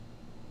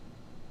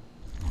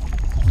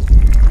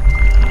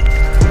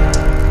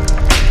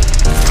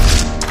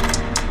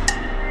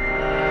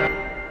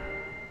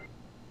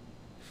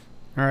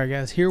Alright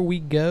guys, here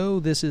we go.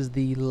 This is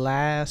the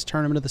last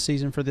tournament of the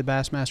season for the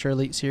Bassmaster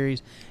Elite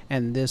Series,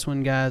 and this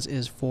one, guys,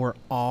 is for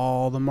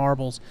all the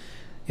marbles.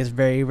 It's a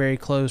very, very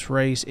close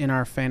race in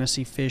our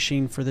fantasy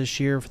fishing for this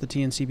year for the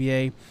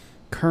TNCBA.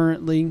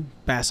 Currently,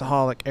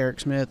 Bassaholic Eric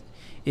Smith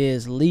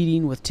is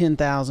leading with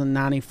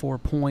 10,094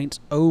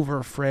 points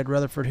over Fred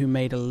Rutherford, who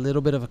made a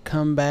little bit of a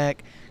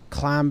comeback,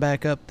 climb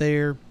back up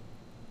there.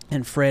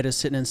 And Fred is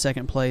sitting in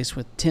second place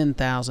with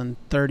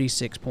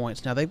 10,036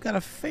 points. Now, they've got a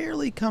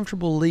fairly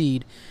comfortable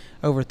lead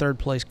over third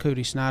place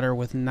Cody Snyder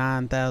with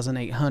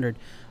 9,800.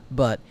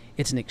 But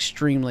it's an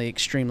extremely,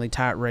 extremely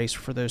tight race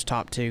for those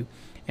top two.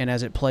 And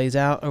as it plays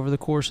out over the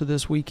course of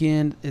this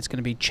weekend, it's going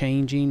to be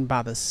changing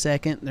by the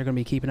second. They're going to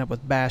be keeping up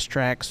with Bass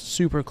Tracks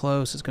super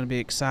close. It's going to be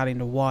exciting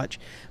to watch.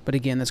 But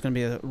again, that's going to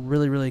be a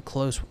really, really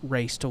close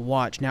race to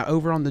watch. Now,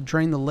 over on the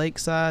Drain the Lake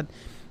side,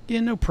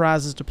 again, no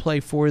prizes to play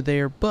for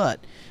there,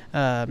 but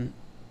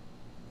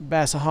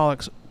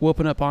Bassaholic's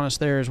whooping up on us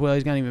there as well.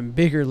 He's got an even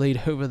bigger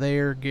lead over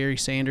there. Gary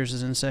Sanders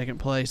is in second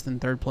place, then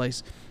third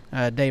place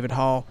David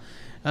Hall.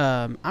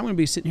 I'm going to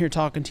be sitting here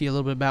talking to you a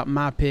little bit about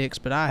my picks,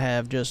 but I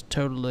have just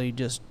totally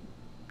just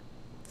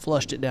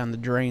flushed it down the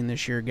drain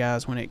this year,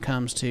 guys, when it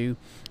comes to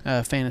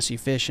fantasy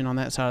fishing on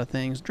that side of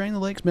things. Drain the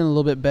Lake's been a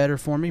little bit better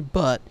for me,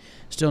 but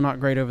still not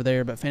great over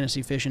there. But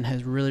fantasy fishing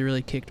has really,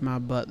 really kicked my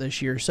butt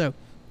this year. So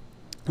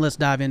let's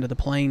dive into the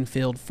playing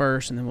field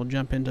first, and then we'll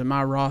jump into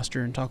my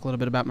roster and talk a little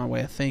bit about my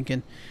way of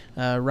thinking.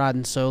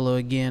 Riding solo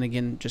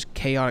again, just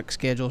chaotic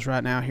schedules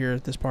right now here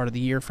at this part of the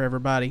year for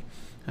everybody.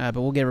 But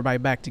we'll get everybody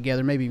back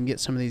together, maybe even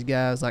get some of these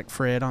guys like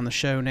Fred on the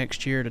show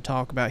next year to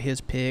talk about his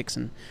picks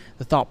and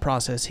the thought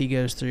process he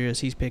goes through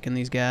as he's picking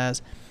these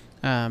guys.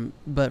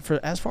 But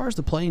as far as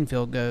the playing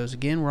field goes,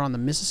 again, we're on the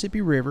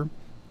Mississippi River.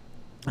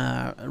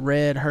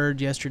 Heard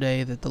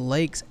yesterday that the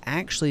lake's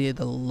actually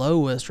the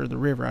lowest, or the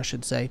river, I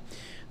should say.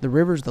 The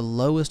river's the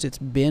lowest it's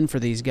been for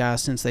these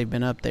guys since they've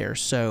been up there.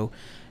 So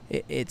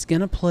it's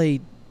going to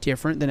play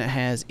different than it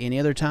has any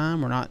other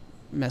time. We're not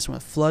messing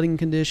with flooding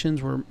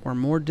conditions. We're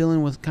more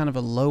dealing with kind of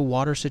a low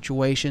water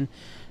situation.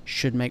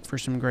 Should make for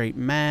some great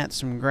mats,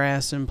 some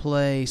grass in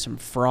play, some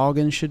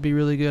frogging should be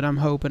really good, I'm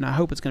hoping. I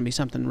hope it's going to be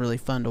something really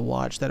fun to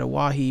watch. That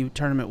Oahe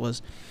tournament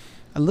was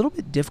a little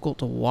bit difficult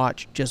to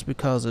watch just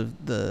because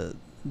of the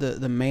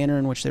manner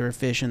in which they were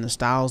fishing, the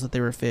styles that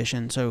they were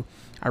fishing. So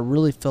I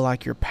really feel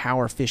like your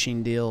power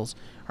fishing deals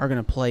are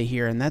going to play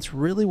here, and that's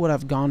really what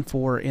I've gone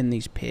for in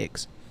these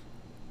picks.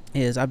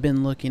 Is I've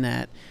been looking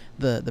at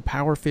the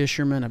power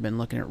fishermen. I've been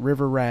looking at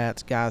river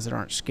rats, guys that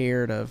aren't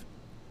scared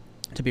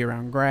to be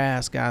around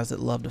grass, guys that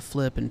love to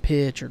flip and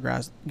pitch, or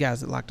guys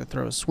that like to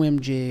throw a swim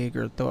jig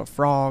or throw a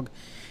frog.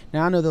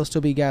 Now, I know there'll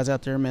still be guys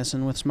out there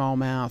messing with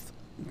smallmouth,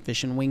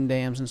 fishing wing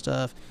dams and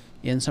stuff,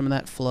 in some of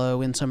that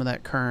flow, in some of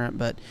that current,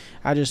 but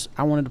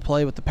I wanted to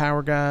play with the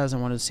power guys. I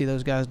wanted to see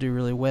those guys do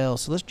really well.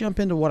 So let's jump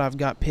into what I've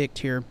got picked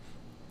here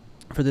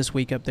for this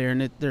week up there.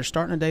 And they're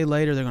starting a day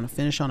later. They're going to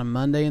finish on a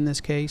Monday in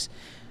this case.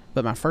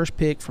 But my first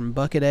pick from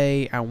Bucket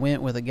A, I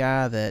went with a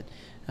guy that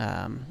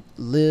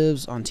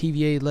lives on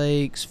TVA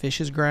lakes,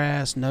 fishes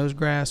grass, knows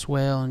grass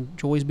well,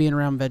 enjoys being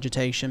around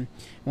vegetation.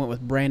 Went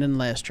with Brandon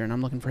Lester, and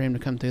I'm looking for him to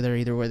come through there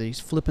either whether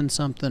he's flipping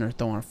something or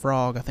throwing a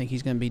frog. I think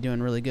he's going to be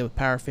doing really good with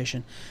power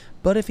fishing.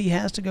 But if he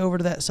has to go over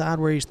to that side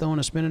where he's throwing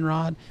a spinning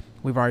rod,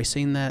 we've already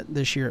seen that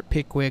this year at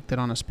Pickwick, that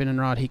on a spinning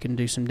rod he can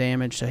do some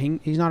damage. So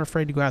he's not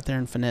afraid to go out there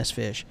and finesse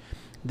fish.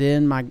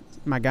 Then my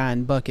guy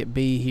in Bucket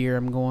B here,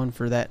 I'm going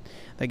for the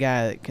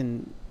guy that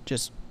can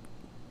just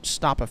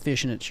stop a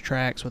fish in its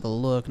tracks with a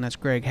look, and that's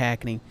Greg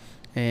Hackney.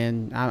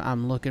 And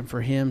I'm looking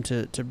for him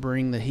to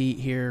bring the heat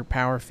here,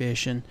 power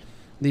fishing.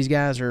 These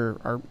guys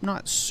are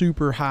not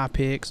super high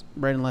picks.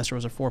 Brandon Lester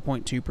was a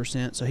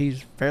 4.2%, so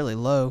he's fairly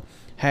low.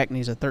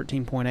 Hackney's a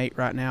 13.8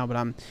 right now, but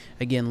I'm,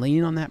 again,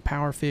 leaning on that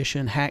power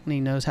fishing.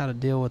 Hackney knows how to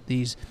deal with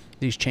these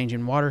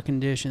changing water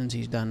conditions.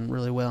 He's done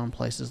really well in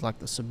places like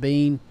the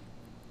Sabine.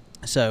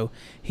 So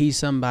he's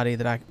somebody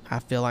that I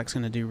feel like is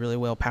going to do really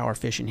well power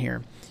fishing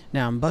here.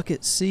 Now, in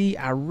Bucket C,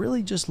 I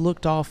really just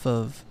looked off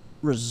of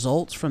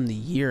results from the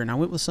year, and I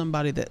went with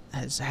somebody that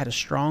has had a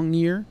strong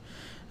year.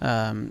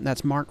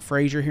 That's Mark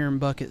Frazier here in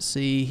Bucket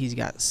C. He's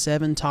got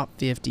 7 top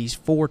 50s,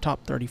 4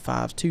 top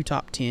 35s, 2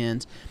 top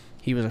 10s.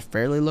 He was a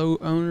fairly low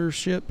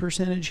ownership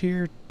percentage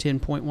here,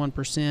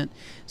 10.1%.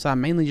 So I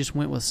mainly just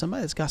went with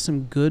somebody that's got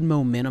some good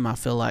momentum, I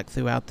feel like,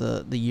 throughout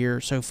the year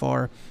so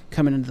far.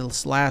 Coming into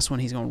this last one,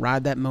 he's going to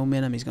ride that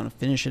momentum. He's going to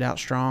finish it out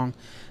strong.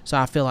 So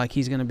I feel like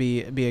he's going to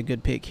be a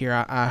good pick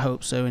here. I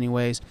hope so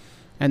anyways.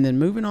 And then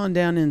moving on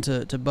down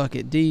into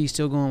Bucket D,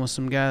 still going with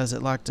some guys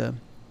that like to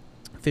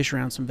fish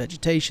around some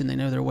vegetation. They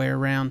know their way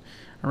around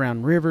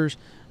rivers.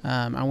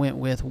 I went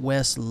with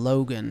Wes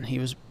Logan. He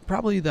was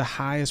probably the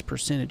highest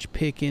percentage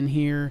pick in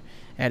here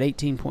at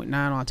 18.9.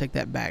 I'll take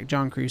that back.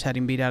 John Cruz had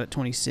him beat out at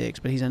 26,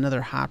 but he's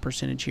another high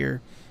percentage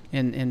here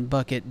in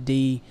Bucket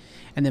D.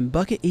 And then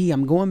Bucket E,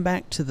 I'm going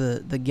back to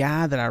the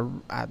guy that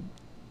I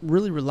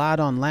really relied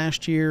on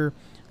last year.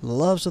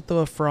 Loves to throw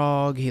a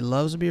frog. He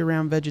loves to be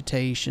around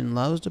vegetation,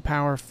 loves to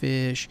power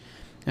fish.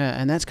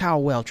 and that's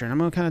Kyle Welcher. And I'm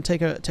going to kind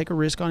of take a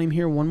risk on him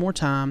here one more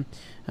time.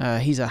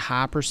 He's a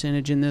high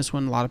percentage in this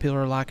one. A lot of people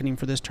are liking him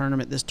for this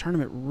tournament. This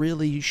tournament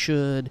really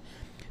should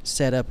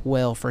set up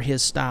well for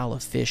his style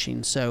of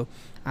fishing. So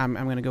I'm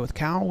going to go with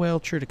Kyle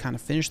Welcher to kind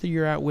of finish the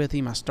year out with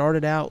him. I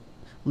started out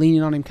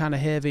leaning on him kind of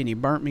heavy, and he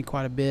burnt me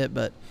quite a bit.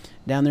 But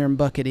down there in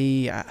Bucket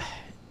E,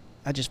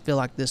 I just feel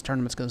like this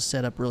tournament's going to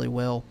set up really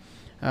well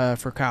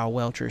for Kyle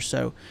Welcher.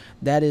 So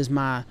that is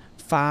my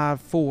 5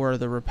 for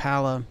the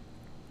Rapala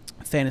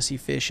fantasy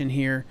fishing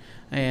here.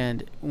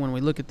 And when we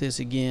look at this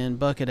again,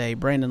 Bucket A,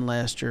 Brandon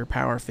Lester,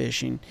 power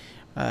fishing,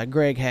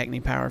 Greg Hackney,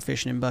 power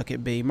fishing in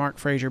Bucket B, Mark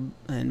Frazier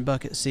in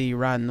Bucket C,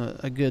 riding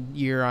a good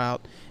year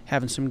out,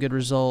 having some good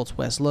results,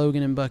 Wes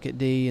Logan in Bucket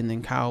D, and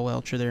then Kyle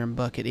Welcher there in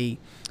Bucket E.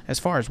 As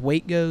far as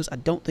weight goes, I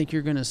don't think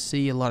you're going to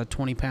see a lot of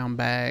 20-pound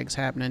bags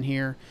happening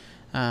here.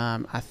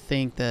 I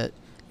think that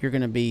you're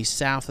going to be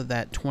south of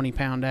that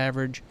 20-pound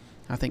average.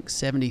 I think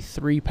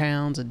 73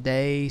 pounds a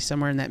day,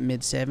 somewhere in that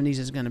mid-70s,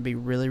 is going to be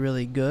really,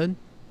 really good.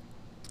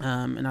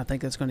 And I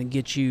think that's going to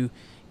get you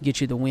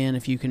the win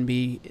if you can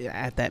be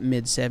at that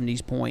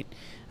mid-70s point.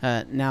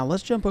 Now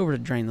let's jump over to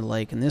Drain the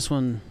Lake, and this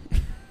one,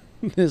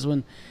 this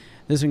one,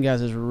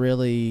 guys, is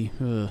really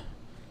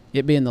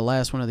it being the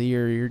last one of the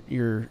year.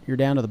 You're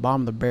down to the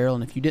bottom of the barrel,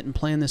 and if you didn't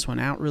plan this one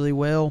out really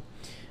well,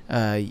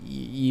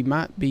 you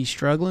might be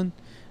struggling.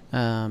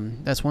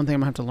 That's one thing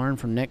I'm gonna have to learn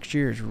from next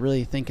year, is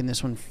really thinking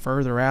this one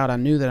further out. I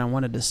knew that I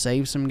wanted to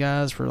save some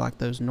guys for like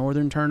those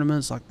northern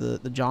tournaments, like the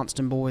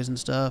Johnston boys and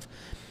stuff.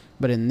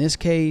 But in this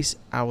case,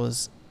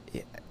 it's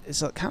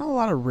kind of a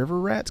lot of river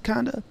rats,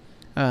 kind of.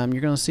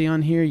 You're going to see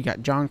on here, you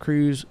got John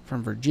Cruz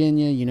from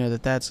Virginia. You know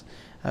that's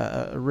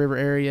a river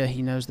area.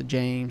 He knows the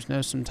James,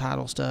 knows some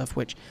tidal stuff,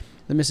 which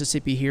the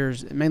Mississippi here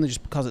is mainly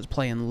just because it's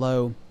playing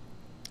low,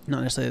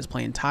 not necessarily it's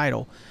playing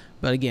tidal.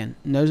 But again,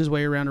 knows his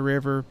way around a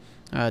river.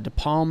 De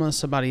Palma,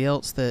 somebody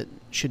else that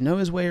should know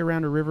his way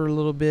around a river a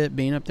little bit,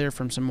 being up there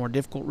from some more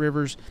difficult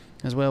rivers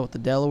as well, with the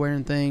Delaware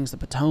and things, the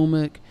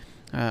Potomac.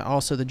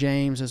 Also the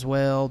James as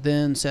well.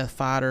 Then Seth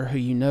Fighter, who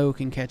you know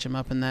can catch him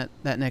up in that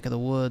neck of the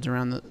woods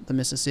around the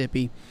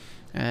Mississippi.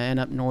 And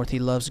up north, he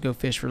loves to go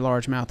fish for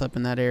largemouth up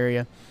in that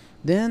area.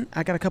 Then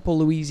I got a couple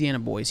Louisiana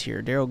boys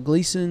here, Daryl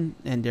Gleason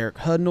and Derek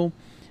Hudnall.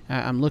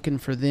 I'm looking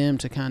for them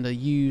to kind of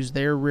use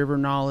their river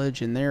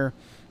knowledge and their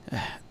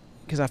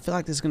because I feel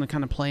like this is going to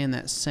kind of play in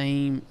that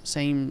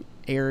same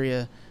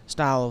area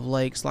style of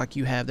lakes like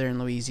you have there in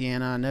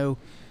Louisiana. I know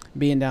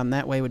being down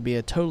that way would be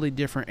a totally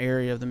different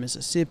area of the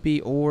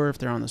Mississippi, or if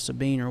they're on the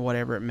Sabine or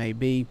whatever it may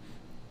be.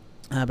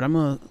 But I'm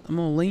gonna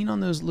lean on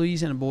those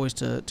Louisiana boys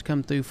to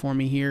come through for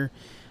me here.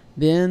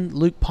 Then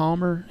Luke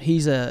Palmer,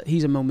 he's a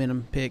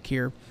momentum pick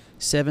here.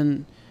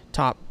 7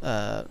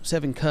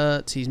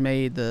 cuts. He's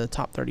made the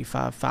top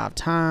 35 5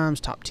 times,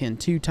 top 10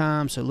 2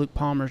 times. So Luke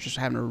Palmer's just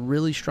having a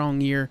really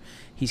strong year.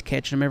 He's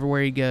catching them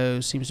everywhere he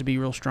goes. Seems to be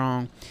real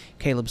strong.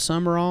 Caleb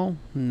Summerall,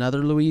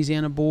 another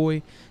Louisiana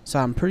boy. So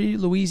I'm pretty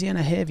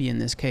Louisiana heavy in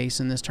this case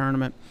in this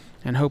tournament,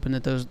 and hoping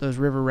that those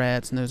river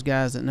rats and those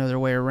guys that know their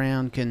way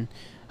around can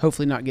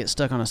hopefully not get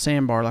stuck on a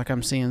sandbar like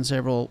I'm seeing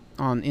several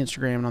on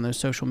Instagram and on those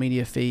social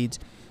media feeds.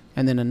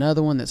 And then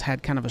another one that's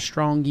had kind of a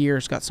strong year.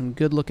 It's got some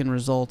good-looking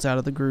results out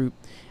of the group.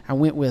 I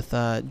went with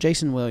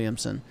Jason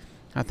Williamson.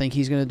 I think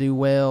he's going to do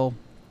well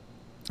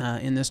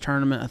in this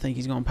tournament. I think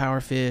he's going to power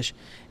fish,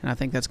 and I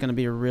think that's going to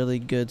be a really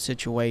good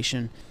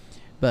situation.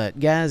 But,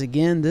 guys,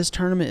 again, this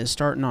tournament is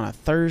starting on a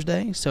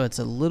Thursday, so it's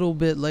a little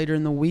bit later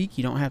in the week.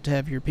 You don't have to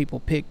have your people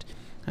picked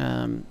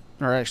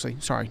or actually,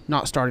 sorry,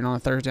 not starting on a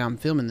Thursday. I'm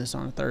filming this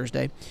on a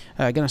Thursday.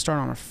 Going to start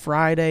on a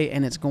Friday,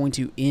 and it's going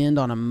to end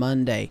on a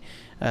Monday.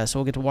 So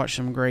we'll get to watch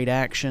some great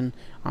action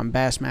on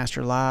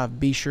Bassmaster Live.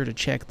 Be sure to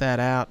check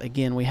that out.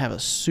 Again, we have a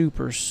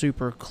super,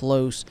 super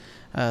close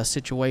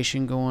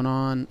situation going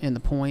on in the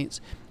points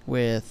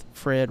with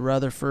Fred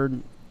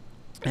Rutherford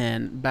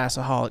and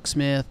Bassaholic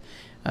Smith.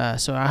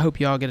 So I hope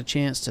y'all get a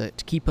chance to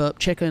keep up,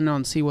 check in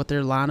on, see what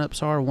their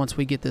lineups are once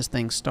we get this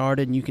thing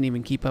started. And you can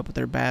even keep up with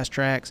their bass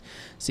tracks,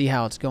 see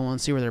how it's going,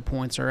 see where their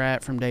points are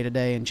at from day to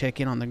day, and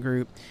check in on the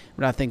group.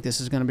 But I think this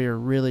is going to be a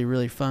really,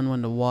 really fun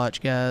one to watch,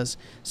 guys.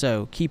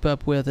 So keep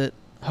up with it.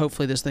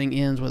 Hopefully this thing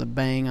ends with a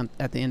bang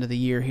at the end of the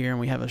year here, and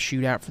we have a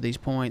shootout for these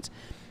points.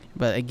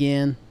 But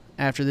again,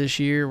 after this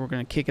year, we're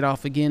going to kick it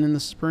off again in the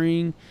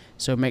spring.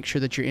 So make sure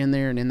that you're in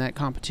there and in that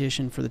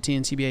competition for the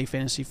TNCBA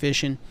Fantasy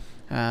Fishing.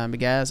 But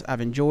guys, I've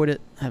enjoyed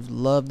it. I've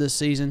loved this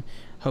season.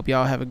 Hope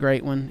y'all have a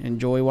great one.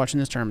 Enjoy watching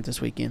this tournament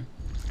this weekend.